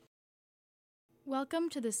Welcome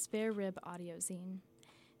to the Spare Rib audio zine.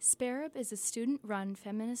 Spare Rib is a student-run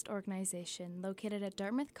feminist organization located at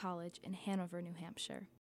Dartmouth College in Hanover, New Hampshire.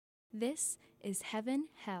 This is Heaven,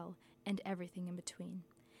 Hell, and Everything in Between.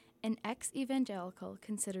 An ex-evangelical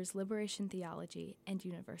considers liberation theology and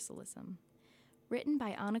universalism. Written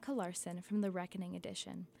by Anika Larson from the Reckoning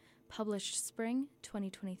edition, published spring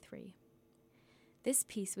 2023. This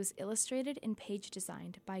piece was illustrated and page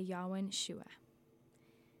designed by Yawen Shua.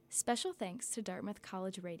 Special thanks to Dartmouth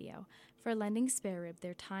College Radio for lending Spare Rib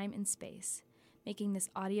their time and space, making this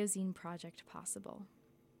audio zine project possible.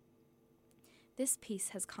 This piece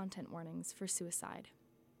has content warnings for suicide.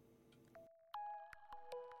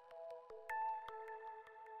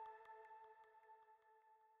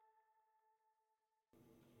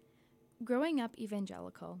 Growing up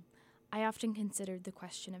evangelical, I often considered the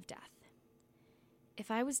question of death.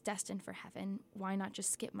 If I was destined for heaven, why not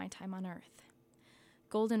just skip my time on earth?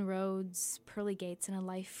 Golden roads, pearly gates, and a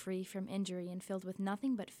life free from injury and filled with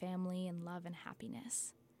nothing but family and love and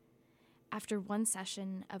happiness. After one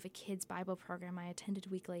session of a kids' Bible program I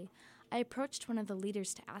attended weekly, I approached one of the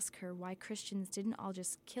leaders to ask her why Christians didn't all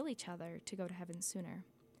just kill each other to go to heaven sooner.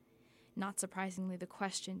 Not surprisingly, the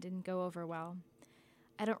question didn't go over well.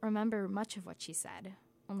 I don't remember much of what she said,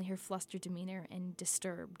 only her flustered demeanor and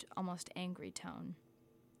disturbed, almost angry tone.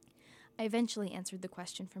 I eventually answered the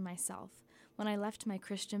question for myself when I left my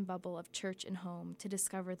Christian bubble of church and home to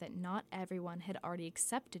discover that not everyone had already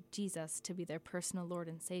accepted Jesus to be their personal Lord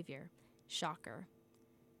and Savior. Shocker.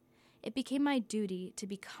 It became my duty to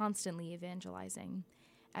be constantly evangelizing,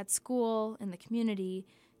 at school, in the community,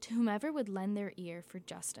 to whomever would lend their ear for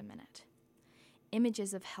just a minute.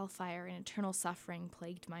 Images of hellfire and eternal suffering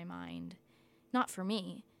plagued my mind, not for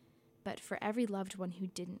me, but for every loved one who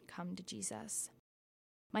didn't come to Jesus.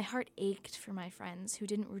 My heart ached for my friends who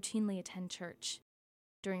didn't routinely attend church.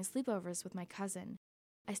 During sleepovers with my cousin,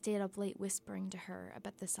 I stayed up late whispering to her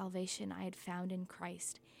about the salvation I had found in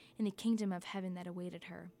Christ and the kingdom of heaven that awaited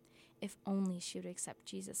her, if only she would accept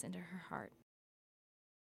Jesus into her heart.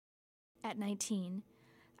 At 19,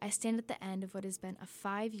 I stand at the end of what has been a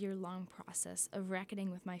 5-year-long process of reckoning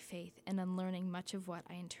with my faith and unlearning much of what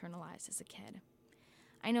I internalized as a kid.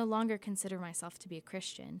 I no longer consider myself to be a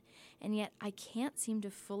Christian, and yet I can't seem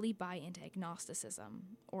to fully buy into agnosticism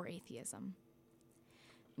or atheism.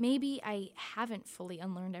 Maybe I haven't fully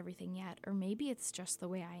unlearned everything yet, or maybe it's just the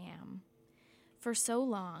way I am. For so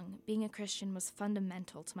long, being a Christian was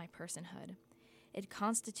fundamental to my personhood. It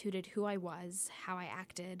constituted who I was, how I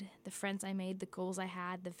acted, the friends I made, the goals I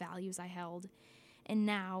had, the values I held. And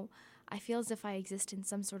now, I feel as if I exist in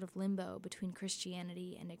some sort of limbo between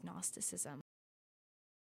Christianity and agnosticism.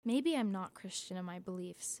 Maybe I'm not Christian in my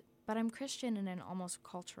beliefs, but I'm Christian in an almost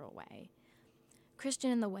cultural way. Christian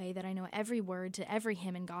in the way that I know every word to every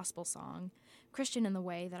hymn and gospel song. Christian in the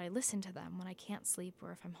way that I listen to them when I can't sleep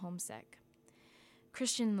or if I'm homesick.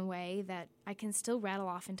 Christian in the way that I can still rattle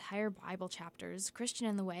off entire Bible chapters. Christian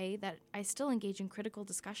in the way that I still engage in critical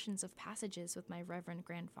discussions of passages with my reverend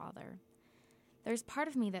grandfather. There's part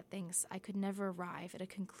of me that thinks I could never arrive at a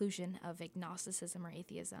conclusion of agnosticism or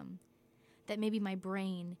atheism. That maybe my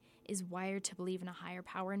brain is wired to believe in a higher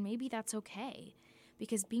power, and maybe that's okay,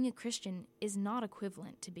 because being a Christian is not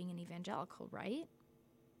equivalent to being an evangelical, right?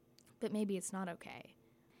 But maybe it's not okay.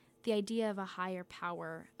 The idea of a higher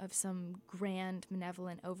power, of some grand,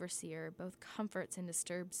 benevolent overseer, both comforts and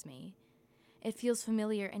disturbs me. It feels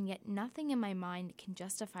familiar, and yet nothing in my mind can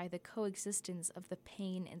justify the coexistence of the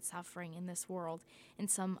pain and suffering in this world in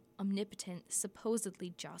some omnipotent,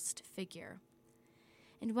 supposedly just figure.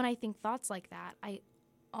 And when I think thoughts like that, I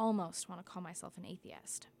almost want to call myself an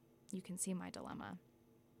atheist. You can see my dilemma.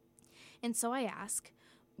 And so I ask,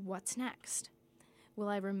 what's next? Will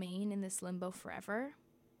I remain in this limbo forever?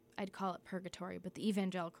 I'd call it purgatory, but the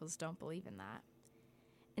evangelicals don't believe in that.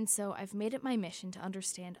 And so I've made it my mission to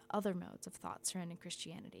understand other modes of thought surrounding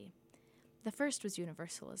Christianity. The first was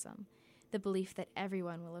universalism, the belief that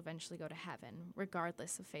everyone will eventually go to heaven,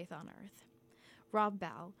 regardless of faith on earth. Rob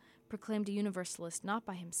Bell, proclaimed a universalist not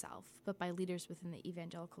by himself, but by leaders within the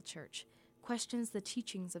evangelical church, questions the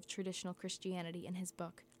teachings of traditional Christianity in his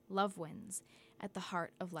book, Love Wins, at the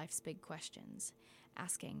heart of life's big questions,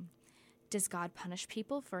 asking, does God punish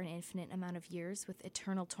people for an infinite amount of years with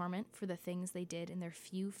eternal torment for the things they did in their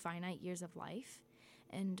few finite years of life?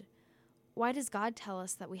 And why does God tell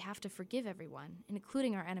us that we have to forgive everyone,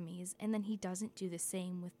 including our enemies, and then he doesn't do the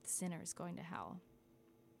same with sinners going to hell?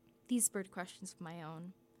 These spurred questions of my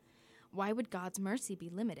own. Why would God's mercy be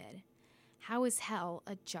limited? How is hell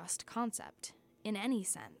a just concept, in any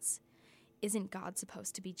sense? Isn't God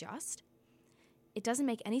supposed to be just? It doesn't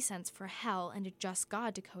make any sense for hell and a just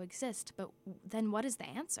God to coexist, but then what is the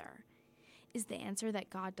answer? Is the answer that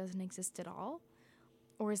God doesn't exist at all?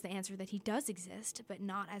 Or is the answer that he does exist, but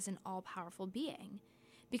not as an all-powerful being?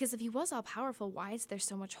 Because if he was all-powerful, why is there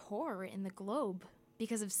so much horror in the globe?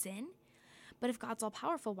 Because of sin? But if God's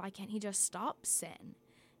all-powerful, why can't he just stop sin?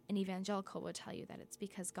 An evangelical would tell you that it's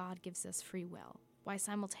because God gives us free will, while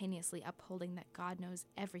simultaneously upholding that God knows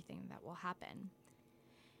everything that will happen.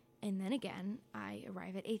 And then again, I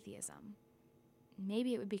arrive at atheism.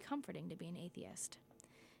 Maybe it would be comforting to be an atheist,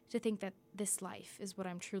 to think that this life is what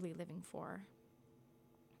I'm truly living for.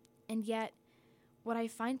 And yet, what I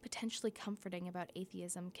find potentially comforting about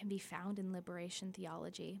atheism can be found in liberation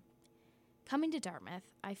theology. Coming to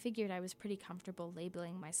Dartmouth, I figured I was pretty comfortable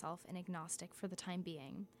labeling myself an agnostic for the time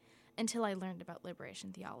being, until I learned about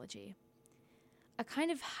liberation theology. A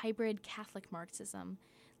kind of hybrid Catholic Marxism,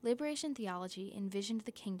 liberation theology envisioned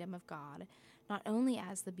the kingdom of God not only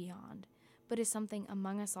as the beyond, but as something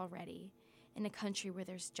among us already, in a country where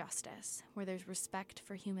there's justice, where there's respect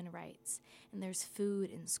for human rights, and there's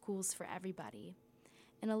food and schools for everybody,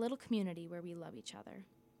 in a little community where we love each other.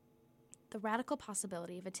 The radical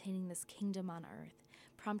possibility of attaining this kingdom on earth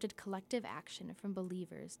prompted collective action from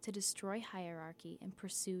believers to destroy hierarchy and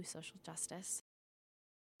pursue social justice.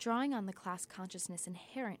 Drawing on the class consciousness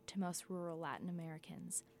inherent to most rural Latin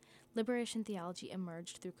Americans, liberation theology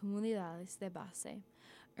emerged through comunidades de base,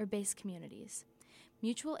 or base communities,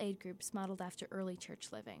 mutual aid groups modeled after early church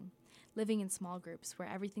living in small groups where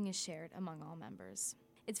everything is shared among all members.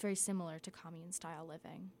 It's very similar to commune-style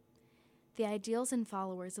living. The ideals and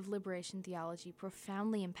followers of liberation theology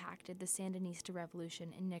profoundly impacted the Sandinista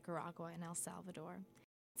revolution in Nicaragua and El Salvador.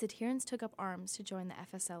 Its adherents took up arms to join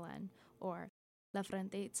the FSLN, or La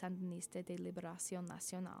Frente Sandinista de Liberación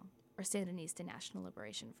Nacional, or Sandinista National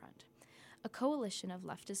Liberation Front, a coalition of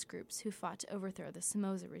leftist groups who fought to overthrow the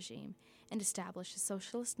Somoza regime and establish a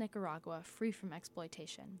socialist Nicaragua free from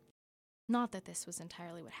exploitation. Not that this was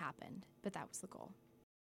entirely what happened, but that was the goal.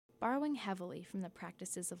 Borrowing heavily from the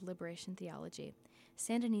practices of liberation theology,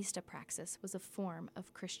 Sandinista praxis was a form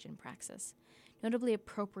of Christian praxis, notably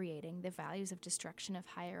appropriating the values of destruction of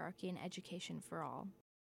hierarchy and education for all.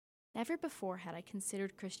 Never before had I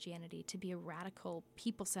considered Christianity to be a radical,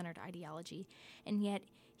 people-centered ideology, and yet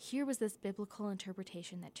here was this biblical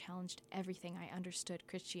interpretation that challenged everything I understood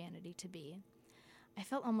Christianity to be. I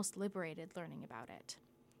felt almost liberated learning about it.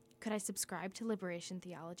 Could I subscribe to liberation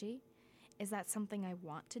theology? Is that something I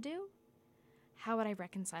want to do? How would I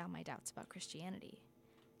reconcile my doubts about Christianity?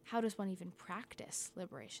 How does one even practice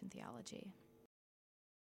liberation theology?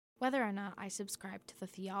 Whether or not I subscribe to the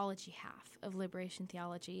theology half of liberation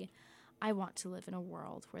theology, I want to live in a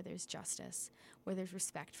world where there's justice, where there's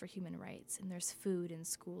respect for human rights, and there's food and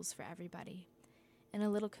schools for everybody, in a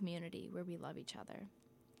little community where we love each other.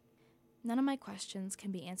 None of my questions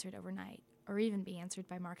can be answered overnight, or even be answered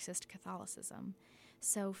by Marxist Catholicism,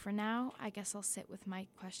 so for now, I guess I'll sit with my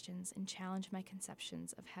questions and challenge my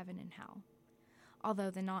conceptions of heaven and hell, although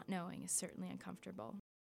the not knowing is certainly uncomfortable.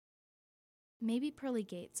 Maybe pearly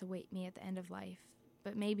gates await me at the end of life,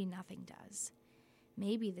 but maybe nothing does.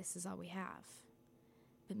 Maybe this is all we have,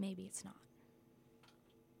 but maybe it's not.